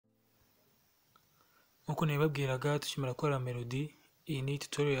nkuko nabibabwiraga tukimara gukora melody. Iyi ni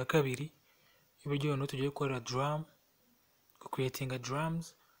tutorial ya kabiri y'uburyo noneho tugiye gukora drum, creating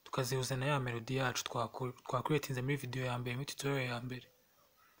drums tukazihuza na ya melody yacu twacreatinze muri video ya mbere, muri tutorial ya mbere.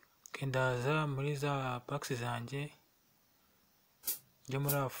 Ndaza muri za packs zanjye njya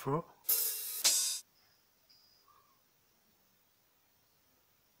muri Afro,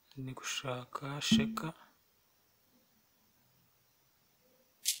 ni gushaka sheka,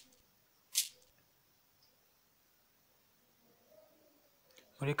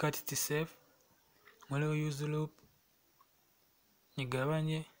 muri cut to save, muri use loop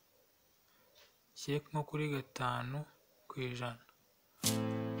nyigabanye nshyire nko kuri 5%.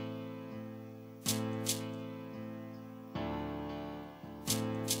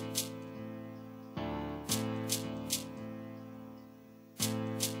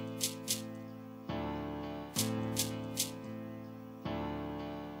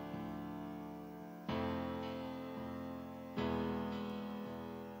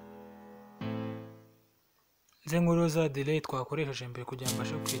 Nze nkuru za delay twakoresheje mbere kugira ngo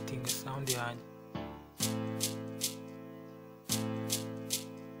mbashe creating sound yanjye.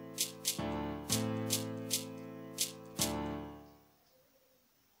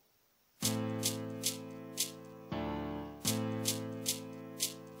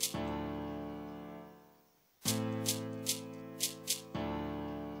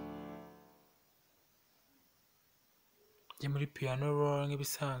 Njye muri piano roll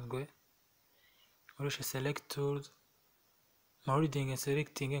nk'ibisanzwe nkoresha select tools, holding and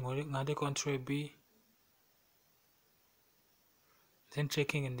selecting nkande control B, then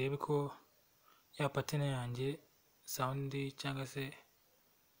checking ndebe ko ya pattern yanjye sound cyangwa se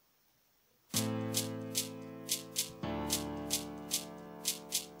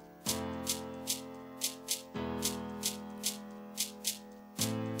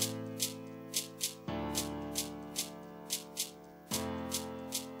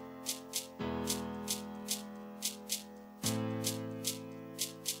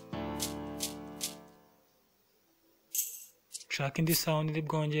shaka indi sound iri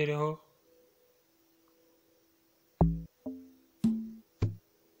bwongereho.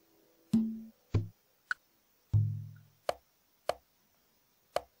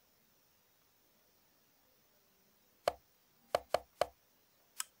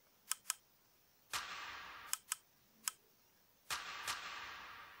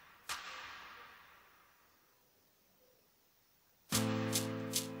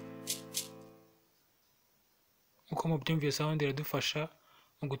 Uko mubyumviye sound iradufasha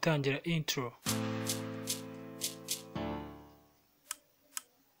mu gutangira intro.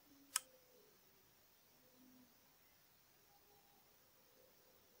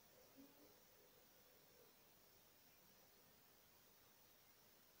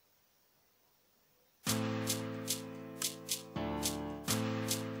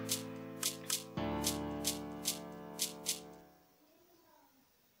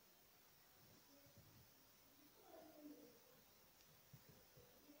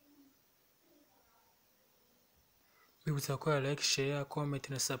 Bibutsa gukora like, share, comment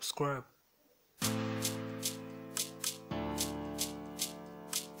na subscribe.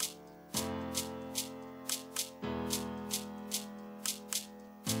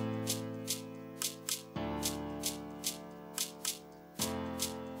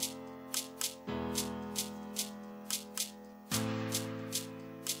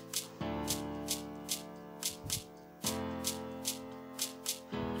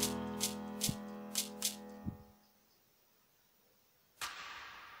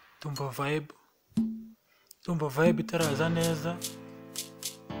 Tumva vibe itaraza neza.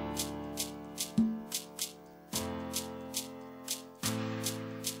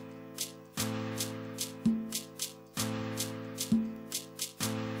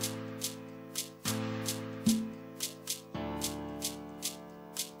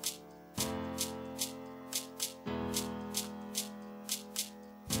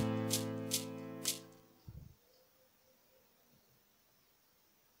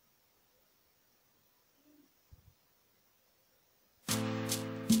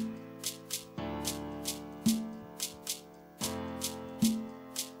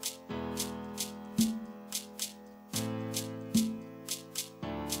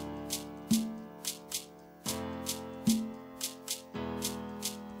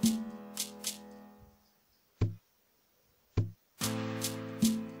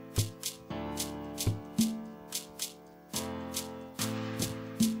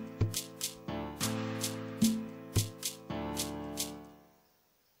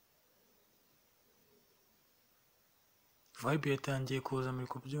 Vibe yatangiye kuza muri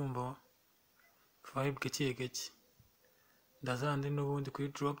kubyumva. vibe gake gake, ndazandi n'ubundi kuri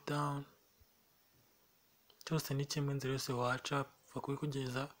drop down, cyose ni kimwe, inzira yose waca kuva kuri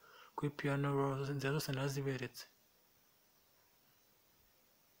kugeza kuri piano roll, inzira zose naraziberetse.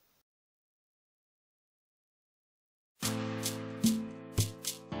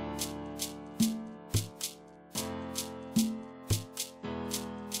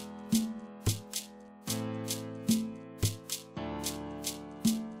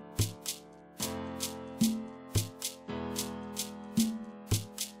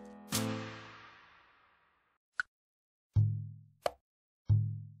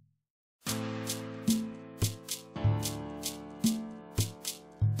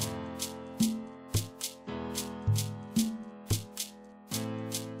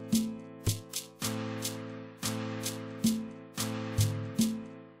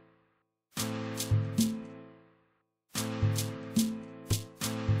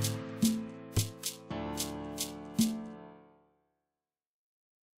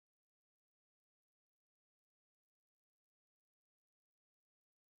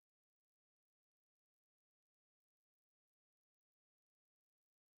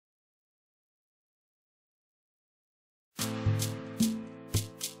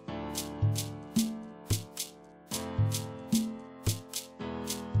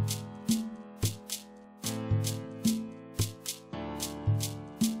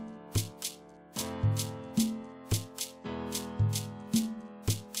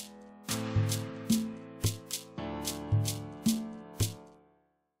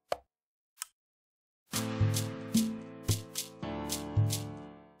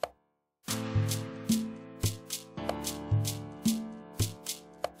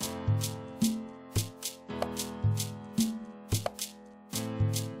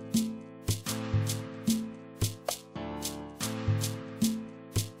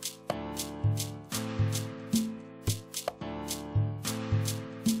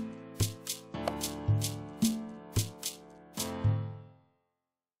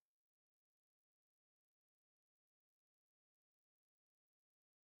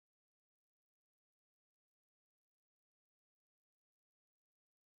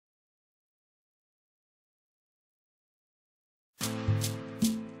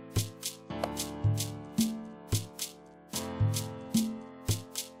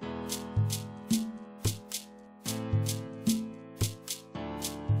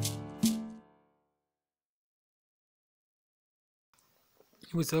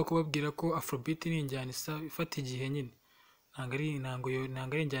 Nibutsaho kubabwira ko Afrobeat ni injyana ifata igihe nyine, ntabwo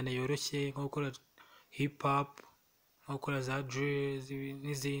ari injyana yoroshye nko gukora hip hop, nko gukora za jazz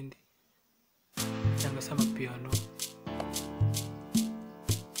n'izindi, cyangwa se amapiyano.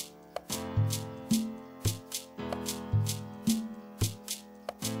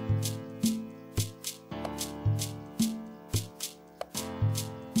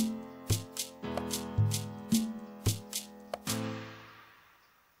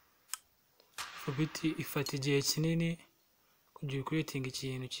 Afrobeat ifata igihe kinini kugira creating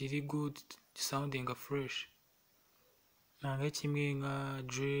ikintu kiri good, sounding fresh, ntabwo ari kimwe nka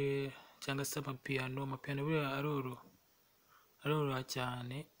drill cyangwa se amapiyano buriya aroroha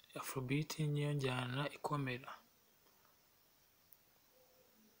cyane. Afrobeat niyo njyana ikomera.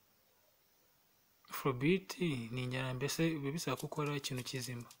 Afrobeat ni injyana mbese biba bisaba ko ukora ikintu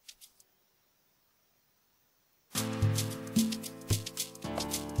kizima.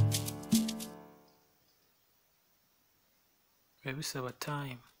 Biba bisaba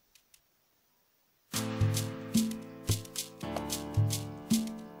time.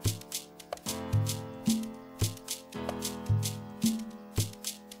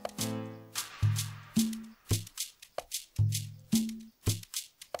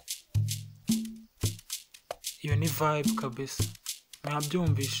 Iyo ni vibe kabisa,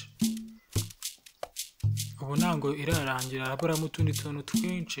 mwabyumvishe. Ubu ntabwo irarangira, haraburamo utundi tuntu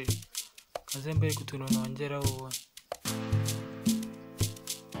twinshi, kaze mbere ku tuntu nongeraho ubundi.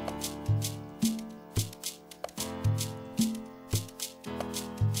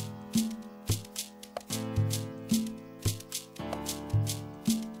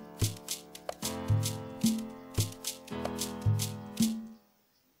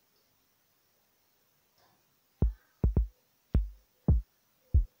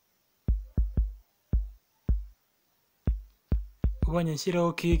 Ubonye nshyiraho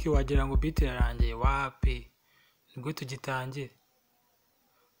kick wagira ngo beat irarangiye, wapi, nibwo tugitangira.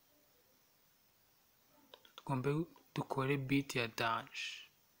 Tugomba dukore beat ya dance.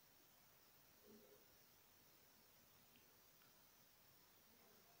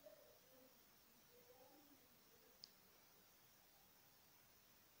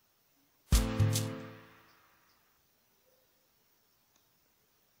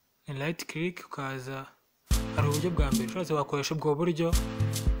 ni right click ukaza, hari uburyo bwa mbere ushatse wakoresha ubwo buryo,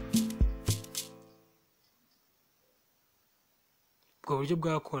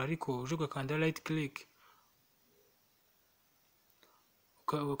 bwakora, ariko uje ugakanda right click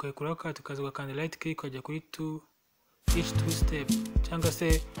ukayikuraho kati, ukaza ugakanda right click ukajya kuri each 2 step cyangwa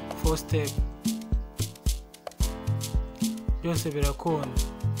se 4 step, byose birakunda.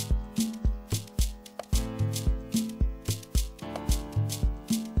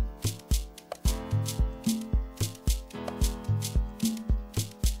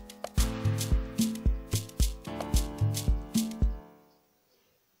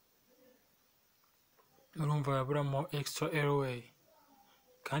 Urumva yaburamo extra airway,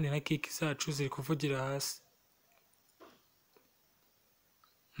 kandi na kick zacu ziri kuvugira hasi.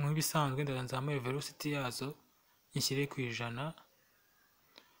 Nk'ibisanzwe ndazamuye velocity yazo nyishyire ku 100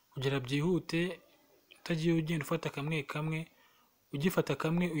 kugira byihute, utagiye ugenda ufata kamwe kamwe, ugifata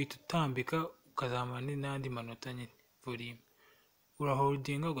kamwe uhita utambika ukazamura n'andi manota nyine volume,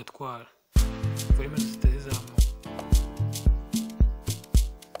 uraholdinga ugatwara volume zitazizamuka.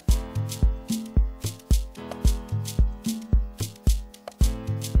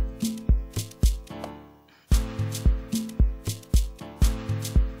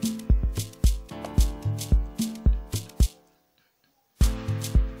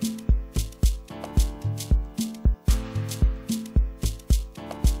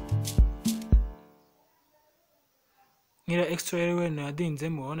 Ngira extra airway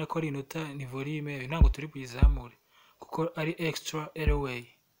nadinzemo, ubona ko ari inota ni volume, ntabwo turi kuyizamure kuko ari extra airway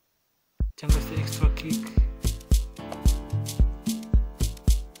cyangwa se extra kick.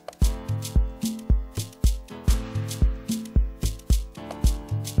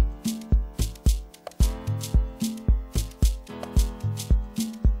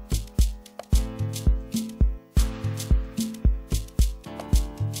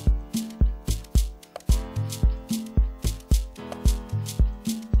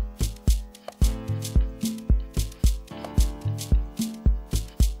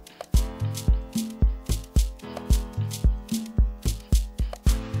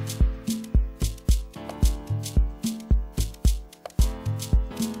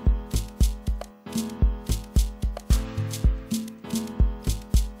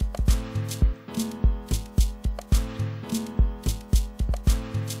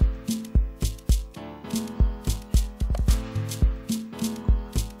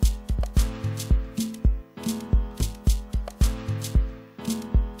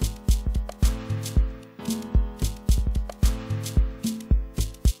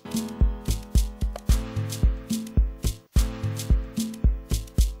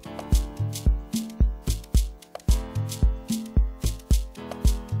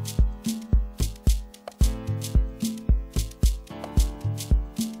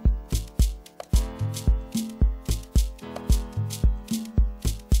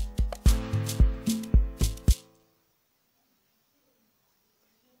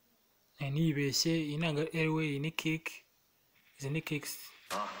 Nibeshye, iyi ntabwo airway ni kick, izi ni kicks.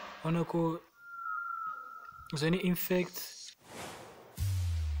 Ubona ko izo ni infect,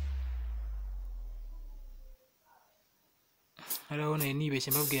 arabona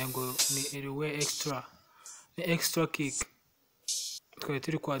nibeshye mbabwira ngo ni airway extra, ni extra kick. Twari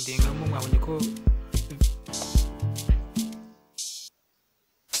turi kwadingamo, mwabonye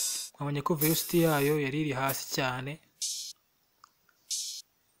ko velocity yayo yari iri hasi cyane,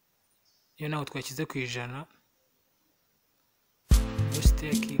 iyo nawe twashyize ku 100 velocity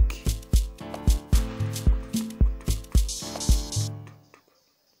ya kick.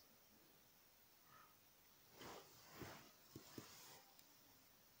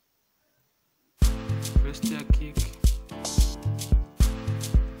 Velocity ya kick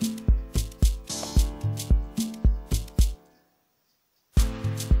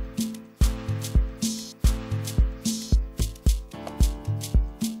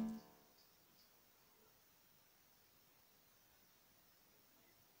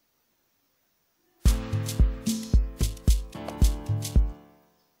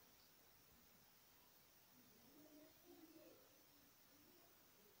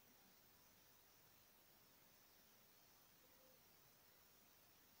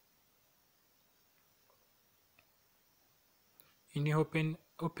ini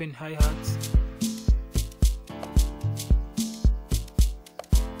open hi-hats.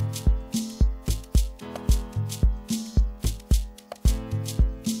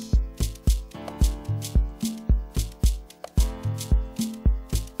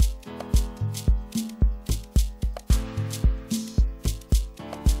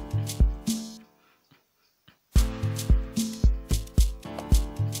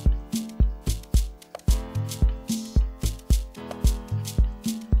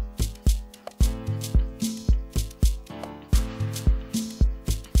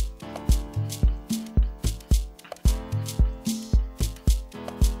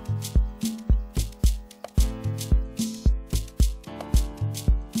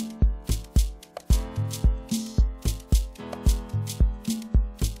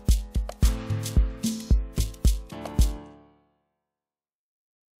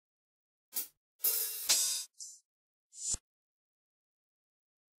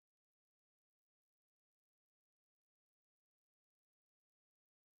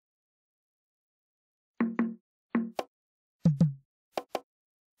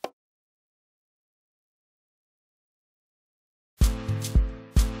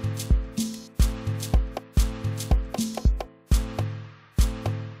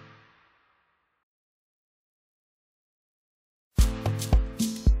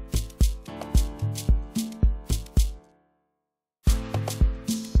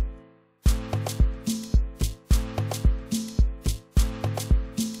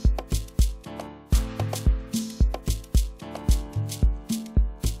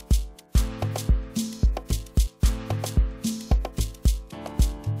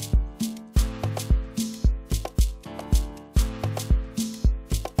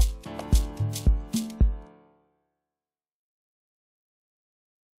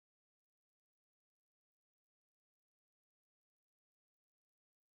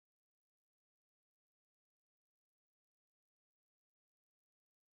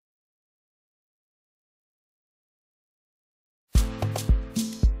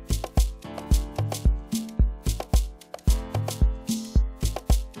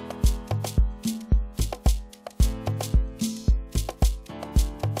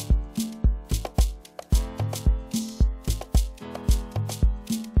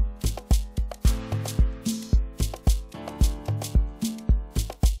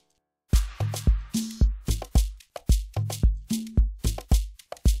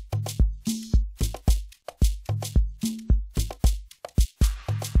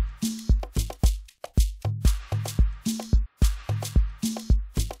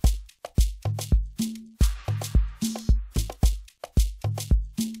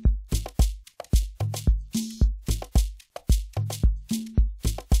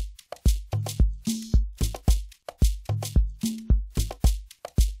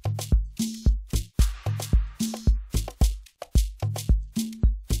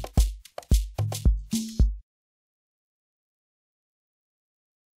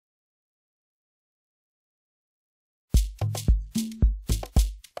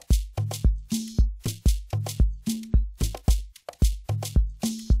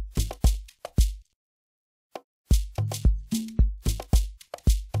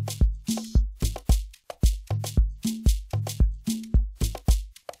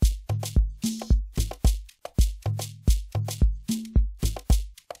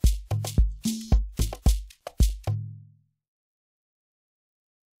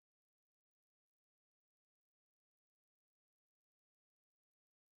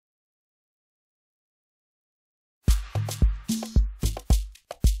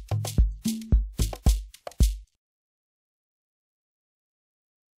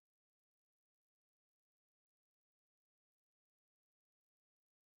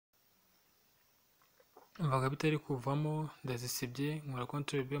 mvaga bitari kuvamo ndazisibye nkora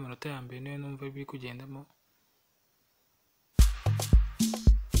control B amanota ya mbere niyo numva biri kugendamo.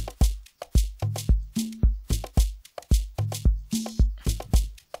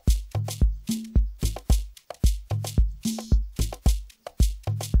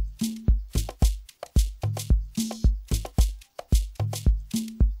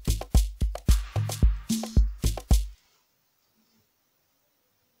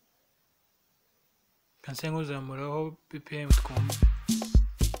 Kanse nkuzamuraho BPM twumva.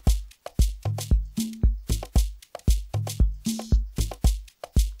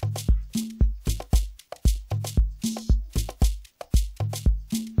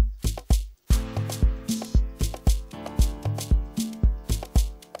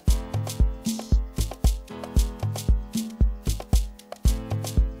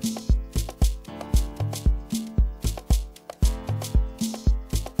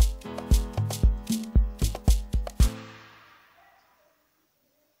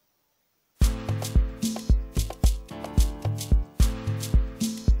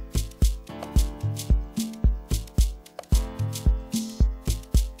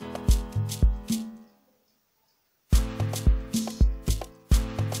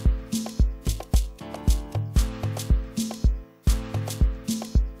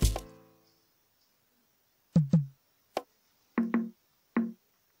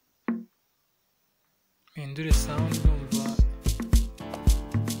 Mpindure sound numva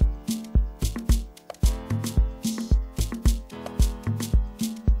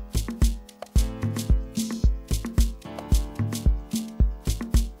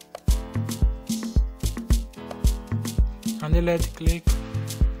and right click.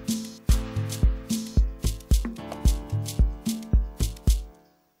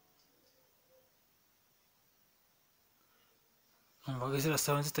 Numva ziriya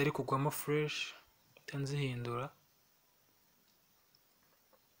sound zitari kugwamo fresh nzihindura,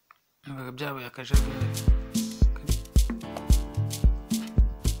 numvaga byabaye akajagari.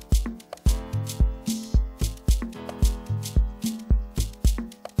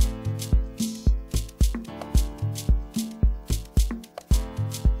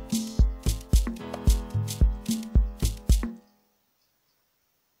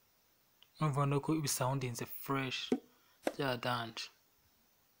 Numva ko ibisoundinze fresh bya dance.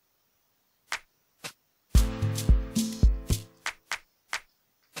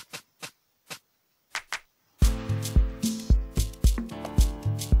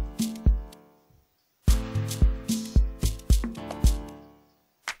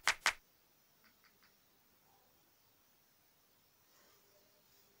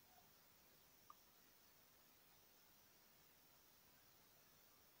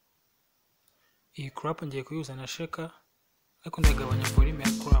 Iyi crop ngiye kuyuza na shaker ariko ndagabanya volume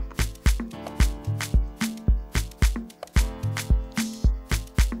ya crop.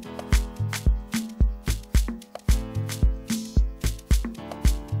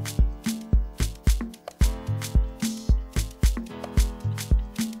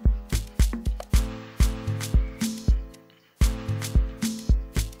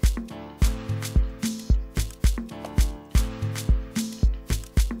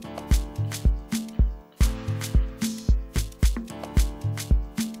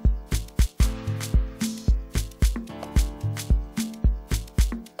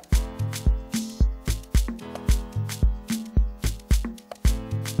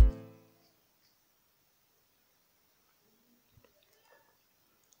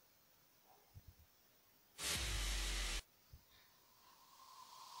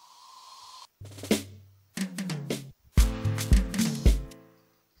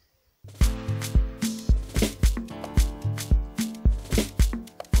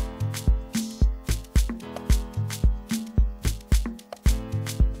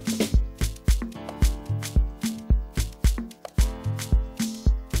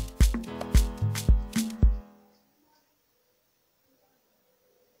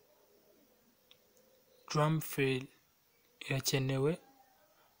 Drum fill irakenewe.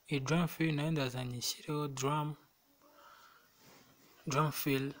 Iyi drum fill nayo ndazanye ishyireho drum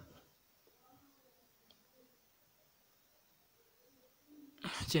fill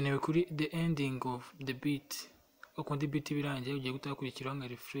ikenewe kuri the ending of the beat. Ukundi beat birangiye ugiye gutakurikiraho nka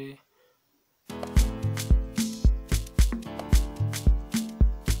refrain.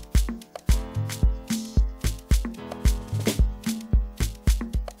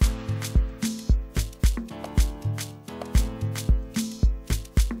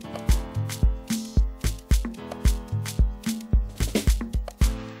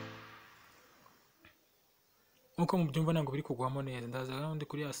 Nkuko mubyumva ntabwo biri kugwamo neza, ndaza n'undi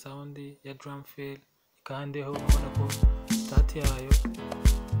kuri ya sound ya drum fill nyikandeho urabona ko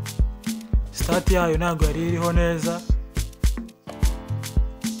start yayo ntabwo yari iriho neza.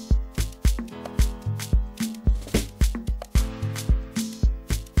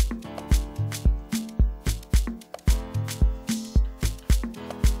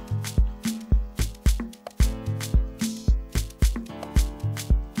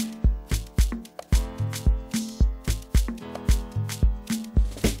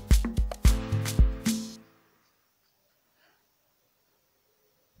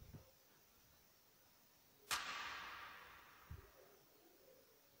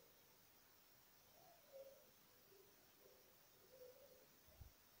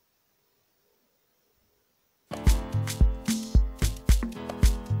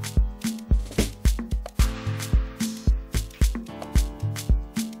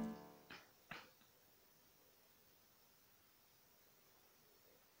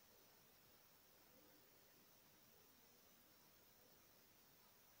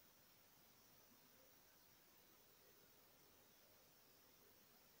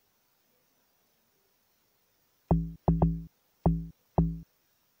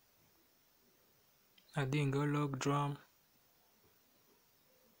 Adding a log drum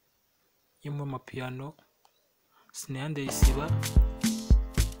yo mu mapiano, snare ndayisiba,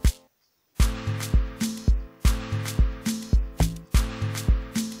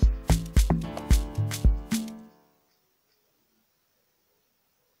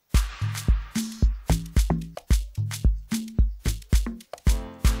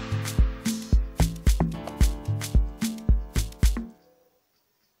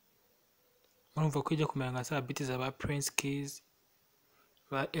 urumva ko ijya kumera nka za beat z'aba Prince Keys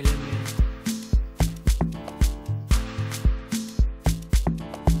ba Element.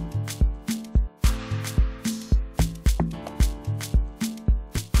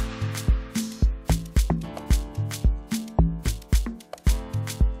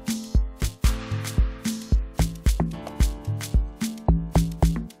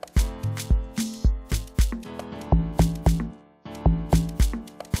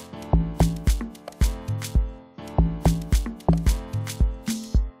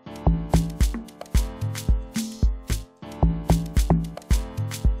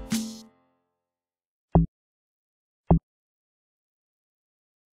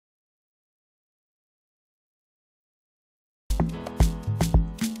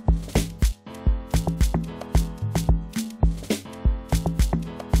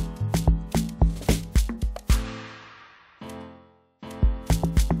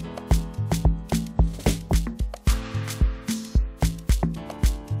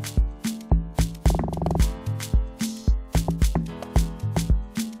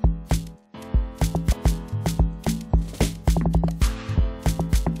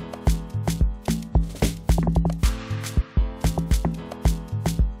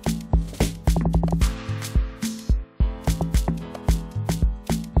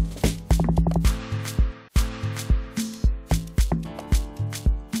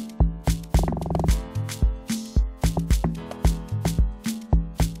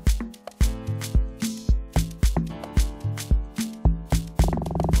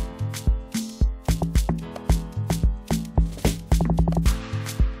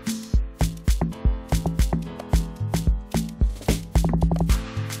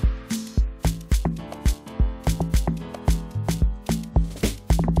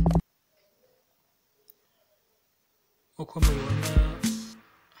 Uko mubibona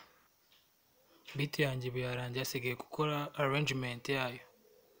beat yanjye byarangiye, hasigaye gukora arrangement yayo.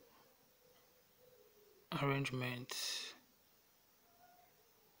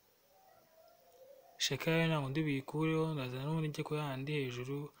 Sheka yayo ntabwo ndibikureho, ndazana n'ubundi njye ko yandi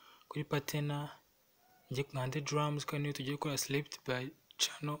hejuru kuri patena, njye nkande drums kandi niyo tugiye gukora slipped by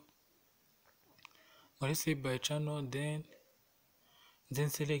channel. Muri slip by channel then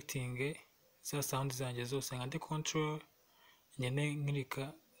selecting za sound zanjye zose, nkande control nyene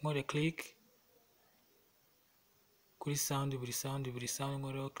nkirika nkore click kuri sound, buri sound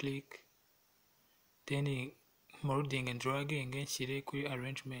nkoreho click, then molding and dragging nshyire kuri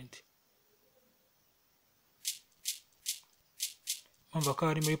arrangement. Mpamva ko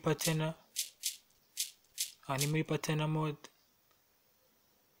ari muri patena, ni muri patena mode.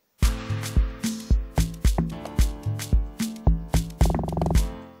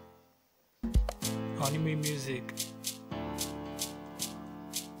 Ni muri music.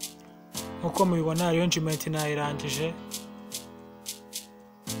 Uko mubibona arrangement nayirangije.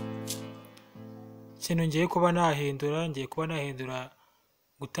 Ikintu ngiye kuba nahindura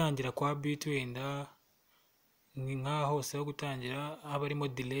gutangira kwa beat, wenda ni nkaho hose ho gutangira haba harimo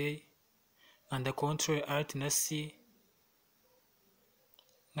delay, under control alt na C,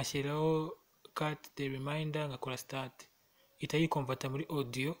 ngashyiraho cut the reminder, ngakora start, ihita yikonvata muri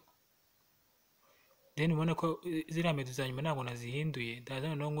audio. Then ubona ko ziriya melody za nyuma ntabwo nazihinduye, ndaza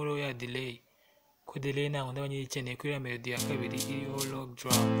noneho nkuriho ya delay, ko delay ntabwo ndaba nyikeneye kuri ya melody ya kabiri iriho log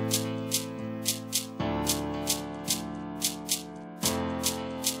drum.